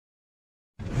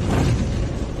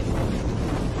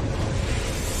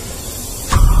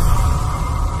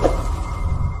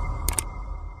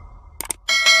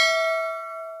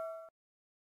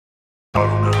I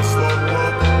don't ever slow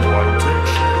up, no I don't take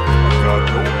shit. I got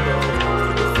no love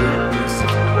for the fakeness.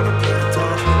 If you wanna play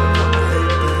tough and wanna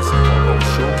hate this, I'll go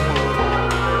show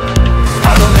up.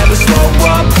 I don't ever slow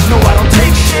up, no I don't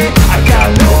take shit. I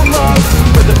got no love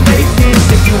for the fakeness.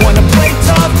 If you wanna play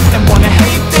tough and wanna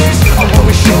hate this, I'll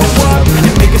always show up and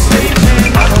make a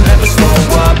statement. I don't ever slow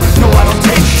up, no I don't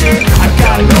take shit. I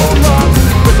got no love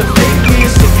for the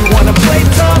fakeness. If you wanna play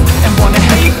tough and wanna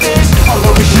hate this, I'll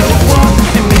always show up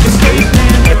and make a statement.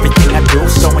 Everything I do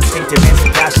so instinctive and so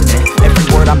passionate. Every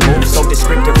word I move so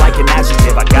descriptive like an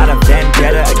adjective. I got a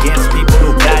vendetta against people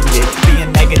who patent it,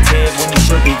 being negative when you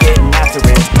should be getting after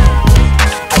it.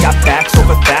 I got facts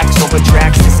over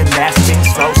tracks, this and that, spitting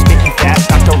slow, speaking fast,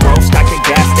 Dr. Roast, I can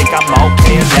gas, think I'm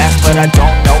okay at last, but I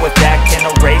don't know if that can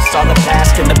erase all the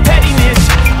past and the pettiness.